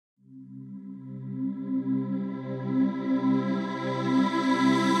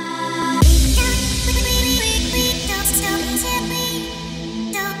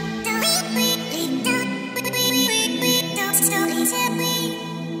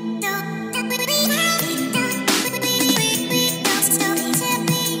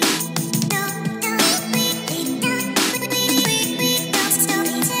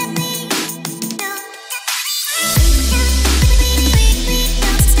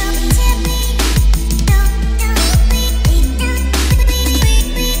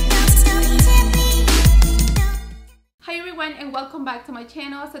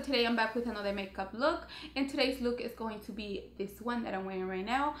channel. So today I'm back with another makeup look, and today's look is going to be this one that I'm wearing right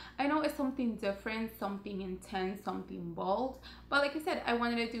now. I know it's something different, something intense, something bold, but like I said, I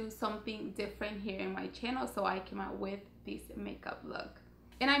wanted to do something different here in my channel, so I came out with this makeup look.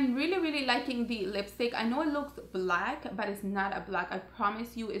 And I'm really liking the lipstick. I know it looks black, but it's not a black. I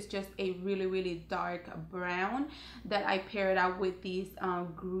promise you, it's just a really dark brown that I paired out with this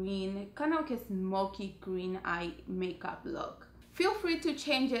green, kind of like a smoky green eye makeup look. Feel free to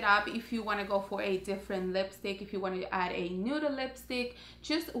change it up if you want to go for a different lipstick, if you want to add a nude lipstick.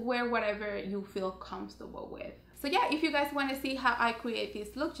 Just wear whatever you feel comfortable with. So yeah, if you guys want to see how I create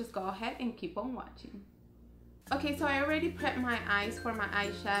this look, just go ahead and keep on watching. Okay, so I already prepped my eyes for my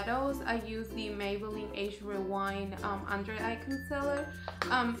eyeshadows. I use the Maybelline Age Rewind Under Eye Concealer.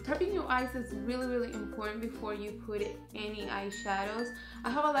 Prepping your eyes is really important before you put any eyeshadows. I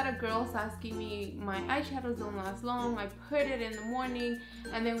have a lot of girls asking me, my eyeshadows don't last long. I put it in the morning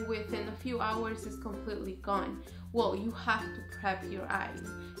and then within a few hours it's completely gone. Well, you have to prep your eyes.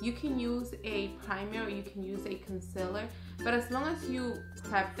 You can use a primer or you can use a concealer, but as long as you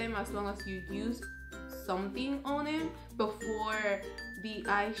prep them, as long as you use something on it before the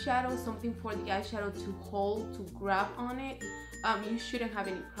eyeshadow, something for the eyeshadow to hold, to grab on it, you shouldn't have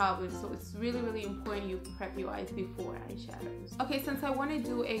any problems. So it's really important you prep your eyes before eyeshadows. Okay, since I want to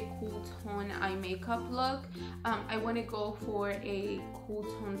do a cool tone eye makeup look, I want to go for a cool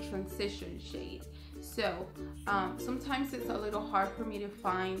tone transition shade. So sometimes it's a little hard for me to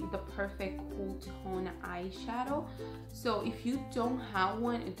find the perfect cool tone eyeshadow. So if you don't have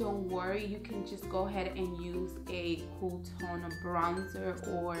one, don't worry, you can just go ahead and use a cool tone bronzer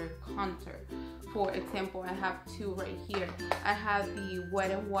or contour. For example, I have two right here. I have the Wet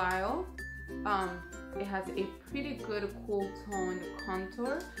n Wild. It has a pretty good cool tone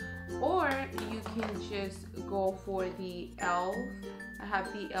contour, or you can just go for the e.l.f. I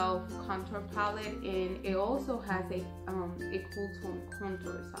have the e.l.f. contour palette, and it also has a cool tone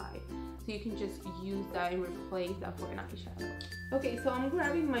contour side, so you can just use that and replace that for an eyeshadow. Okay, so I'm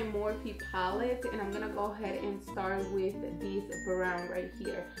grabbing my Morphe palette and I'm gonna go ahead and start with this brown right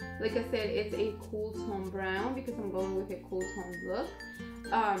here. Like I said, it's a cool tone brown because I'm going with a cool tone look.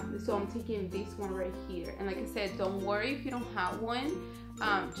 So I'm taking this one right here, and like I said, don't worry if you don't have one.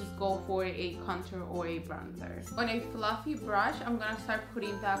 Just go for a contour or a bronzer. On a fluffy brush, I'm gonna start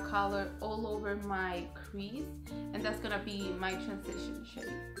putting that color all over my crease, and that's gonna be my transition shade.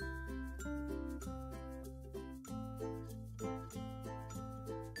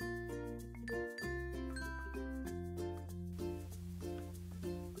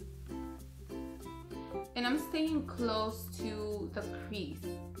 And I'm staying close to the crease.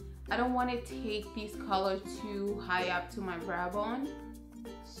 I don't want to take this color too high up to my brow bone.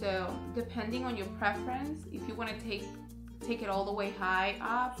 So depending on your preference, if you want to take it all the way high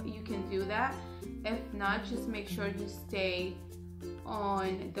up, you can do that. If not, just make sure you stay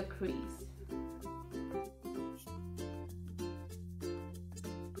on the crease.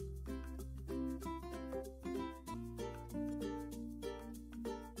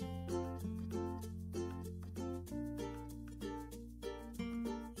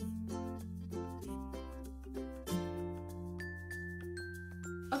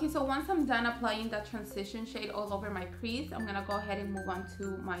 Okay, so once I'm done applying that transition shade all over my crease, I'm gonna go ahead and move on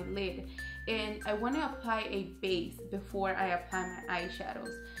to my lid. And I want to apply a base before I apply my eyeshadows.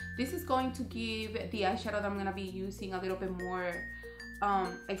 This is going to give the eyeshadow that I'm gonna be using a little bit more,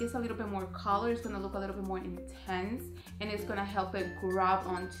 I guess a little bit more color. It's gonna look a little bit more intense, and it's gonna help it grab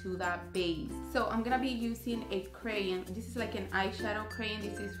onto that base. So I'm gonna be using a crayon. This is like an eyeshadow crayon.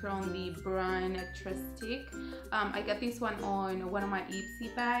 This is from the brand Trestic. I got this one on one of my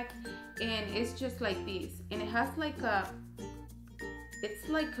Ipsy bags, and it's just like this. And it has like it's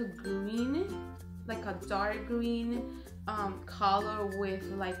like a green, like a dark green color with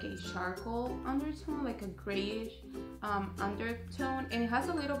like a charcoal undertone, like a grayish undertone, and it has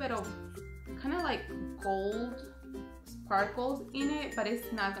a little bit of kind of like gold sparkles in it, but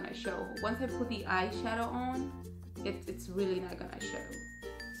it's not gonna show. Once I put the eyeshadow on, it's really not gonna show.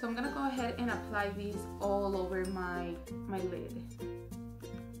 So I'm gonna go ahead and apply these all over my lid.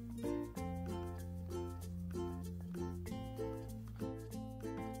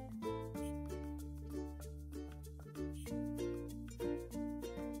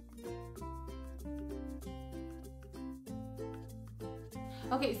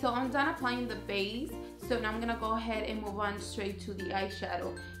 Okay, so I'm done applying the base. So now I'm gonna go ahead and move on straight to the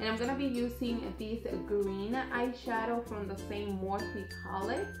eyeshadow. And I'm gonna be using this green eyeshadow from the same Morphe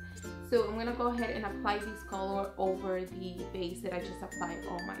palette. So I'm gonna go ahead and apply this color over the base that I just applied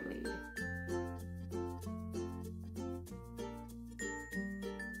on my lid.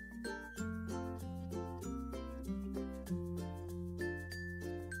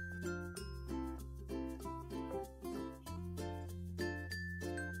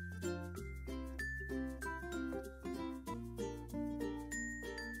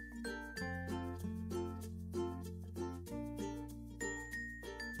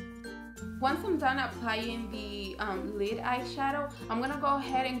 Once I'm done applying the lid eyeshadow, I'm gonna go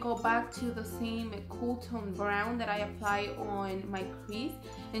ahead and go back to the same cool tone brown that I apply on my crease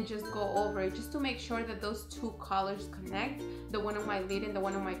and just go over it, just to make sure that those two colors connect, the one on my lid and the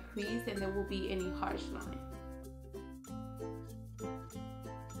one on my crease, and there will be any harsh line.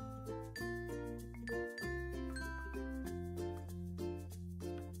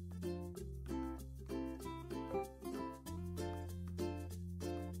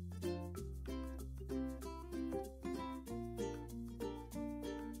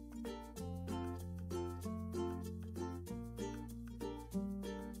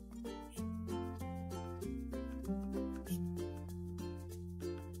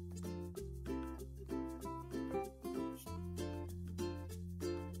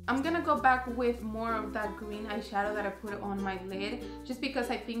 I'm gonna go back with more of that green eyeshadow that I put on my lid, just because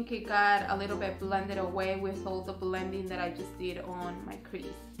I think it got a little bit blended away with all the blending that I just did on my crease.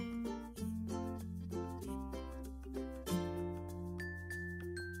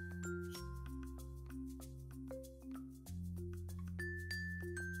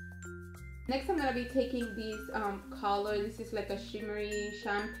 Next, I'm gonna be taking this color. This is like a shimmery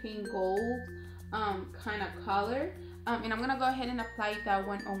champagne gold kind of color. And I'm gonna go ahead and apply that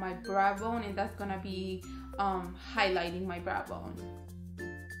one on my brow bone, and that's gonna be highlighting my brow bone.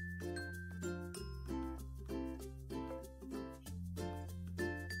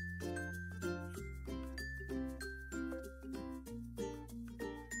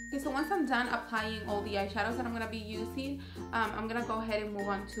 Okay, so once I'm done applying all the eyeshadows that I'm gonna be using, I'm gonna go ahead and move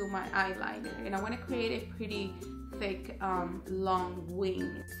on to my eyeliner, and I want to create a pretty thick long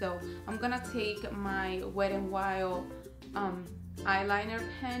wing. So I'm gonna take my Wet n Wild eyeliner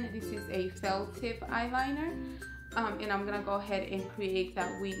pen. This is a felt tip eyeliner, and I'm gonna go ahead and create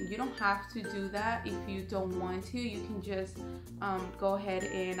that wing. You don't have to do that if you don't want to. You can just go ahead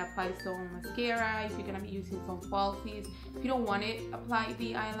and apply some mascara if you're gonna be using some falsies. If you don't want to apply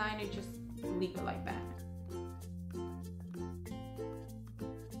the eyeliner, just leave it like that.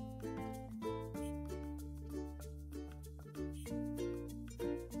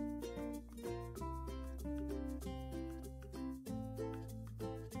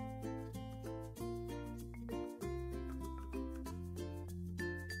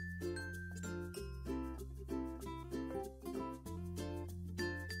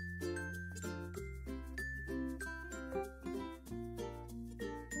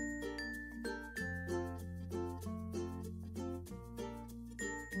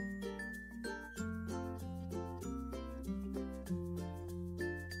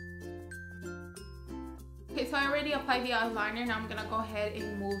 Okay, so I already applied the eyeliner. Now I'm gonna go ahead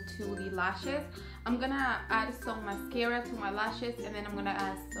and move to the lashes. I'm gonna add some mascara to my lashes, and then I'm gonna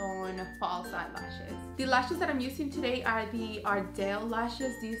add some false eyelashes. The lashes that I'm using today are the Ardell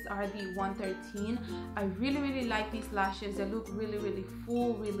lashes. These are the 113. I really like these lashes. They look really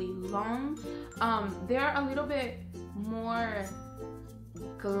full, really long. They're a little bit more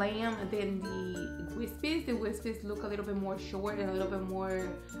glam than the wispies. The wispies look a little bit more short and a little bit more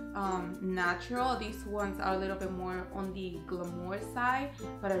natural. These ones are a little bit more on the glamorous side,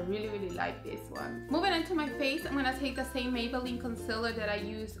 but I really like this one. Moving into my face, I'm gonna take the same Maybelline concealer that I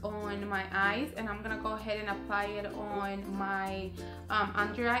use on my eyes, and I'm gonna go ahead and apply it on my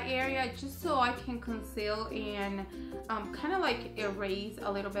under eye area, just so I can conceal and kind of like erase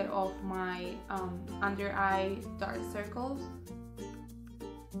a little bit of my under eye dark circles.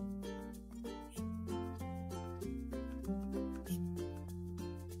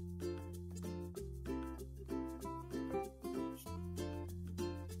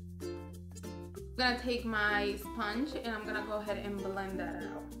 I'm gonna take my sponge and I'm gonna go ahead and blend that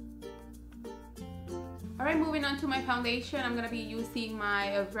out. Alright, moving on to my foundation. I'm gonna be using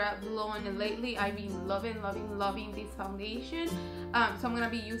my Revlon Lately. I've been loving this foundation. So I'm gonna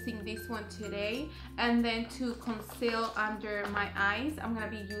be using this one today. And then to conceal under my eyes, I'm gonna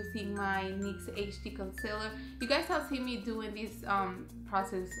be using my NYX HD concealer. You guys have seen me doing this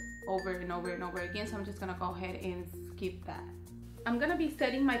process over and over again, so I'm just gonna go ahead and skip that. I'm gonna be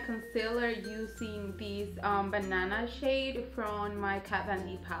setting my concealer using this banana shade from my Kat Von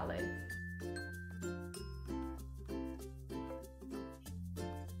D palette.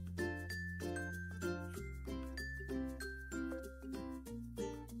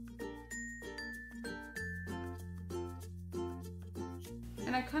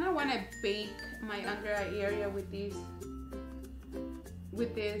 And I kind of want to bake my under eye area with this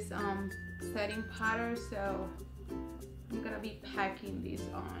setting powder, so I'm gonna be packing this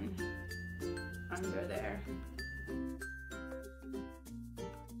on under there.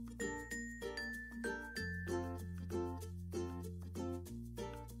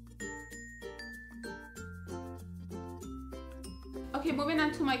 Okay, moving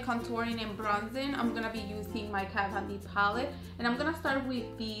on to my contouring and bronzing, I'm gonna be using my Kat Von D palette, and I'm gonna start with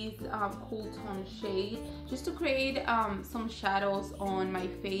these cool tone shades just to create some shadows on my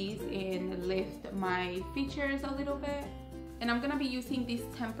face and lift my features a little bit. And I'm gonna be using this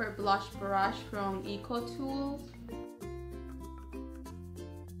Temper Blush Brush from Eco Tools.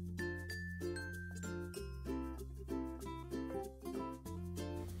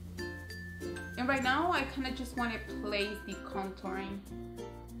 And right now, I kind of just want to place the contouring,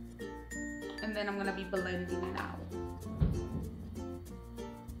 and then I'm going to be blending it out.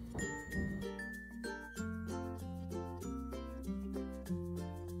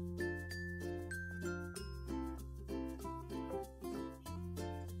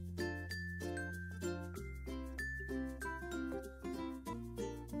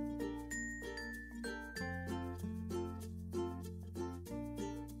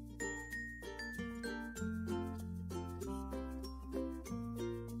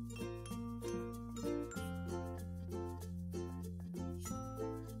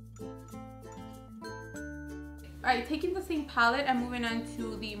 Alright, taking the same palette, I'm moving on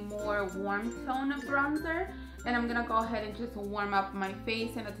to the more warm tone bronzer, and I'm gonna go ahead and just warm up my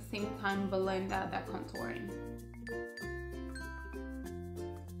face and at the same time blend out that contouring.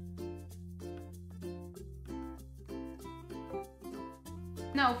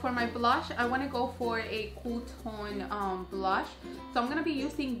 Now for my blush, I want to go for a cool tone blush. So I'm going to be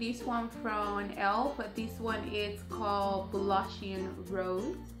using this one from e.l.f. But this one is called Blushing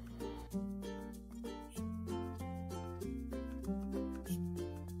Rose.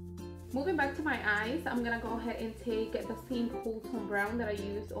 Moving back to my eyes, I'm going to go ahead and take the same cool tone brown that I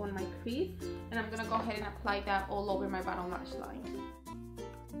used on my crease, and I'm going to go ahead and apply that all over my bottom lash line.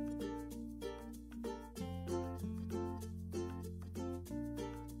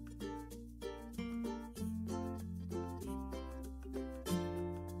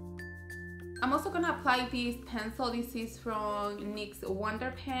 I'm also gonna apply this pencil. This is from NYX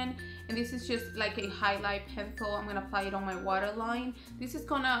Wonder Pen, and this is just like a highlight pencil. I'm gonna apply it on my waterline. This is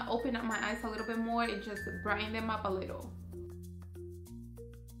gonna open up my eyes a little bit more and just brighten them up a little.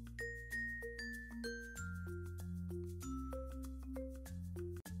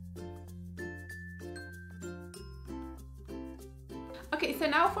 Okay, so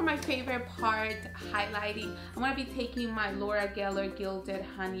now for my favorite part, highlighting. I'm going to be taking my Laura Geller Gilded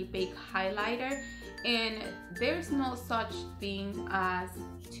Honey Baked Highlighter, and there's no such thing as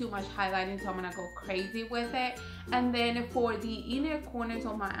too much highlighting, so I'm going to go crazy with it. And then for the inner corners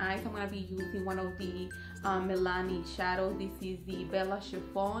of my eyes, I'm going to be using one of the Milani shadows. This is the Bella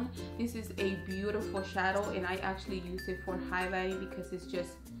Chiffon. This is a beautiful shadow, and I actually use it for highlighting because it's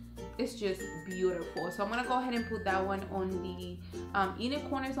just beautiful. So I'm gonna go ahead and put that one on the inner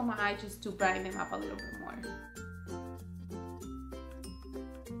corners of my eye just to brighten them up a little bit more.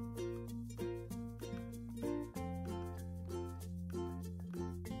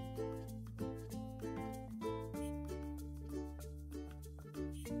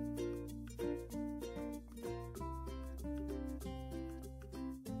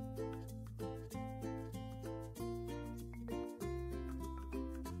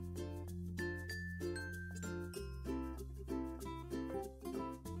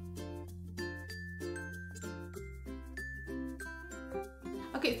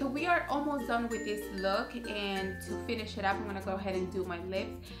 Okay, so we are almost done with this look, and to finish it up, I'm gonna go ahead and do my lips.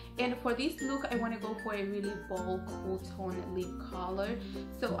 And for this look, I want to go for a really bold, cool tone lip color.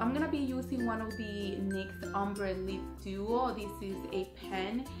 So I'm gonna be using one of the NYX Ombre Lip Duo. This is a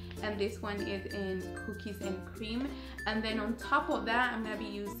pen, and this one is in Cookies and Cream. And then on top of that, I'm gonna be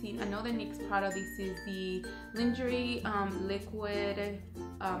using another NYX product. This is the Lingerie Liquid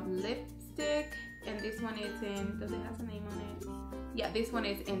Lipstick, and this one is in, does it have a name on it? Yeah, this one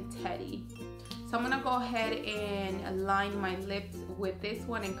is in Teddy. So I'm gonna go ahead and line my lips with this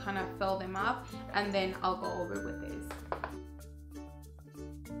one and kind of fill them up, and then I'll go over with this.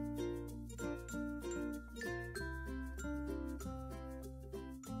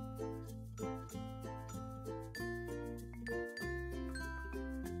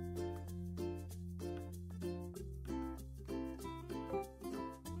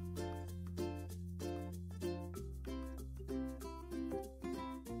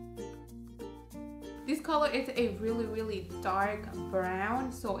 This color is a really dark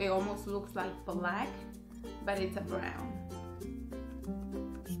brown, so it almost looks like black, but it's a brown.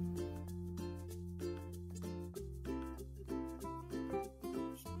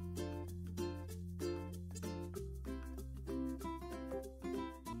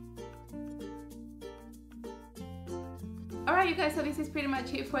 Alright you guys, so this is pretty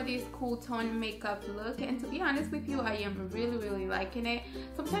much it for this cool tone makeup look, and to be honest with you, I am really liking it.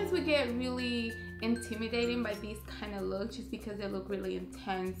 Sometimes we get really intimidating by these kind of looks just because they look really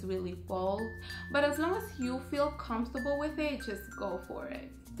intense, really bold, but as long as you feel comfortable with it, just go for it.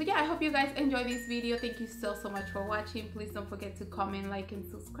 So yeah, I hope you guys enjoyed this video. Thank you so much for watching. Please don't forget to comment, like, and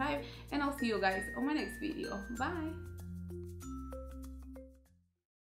subscribe, and I'll see you guys on my next video. Bye.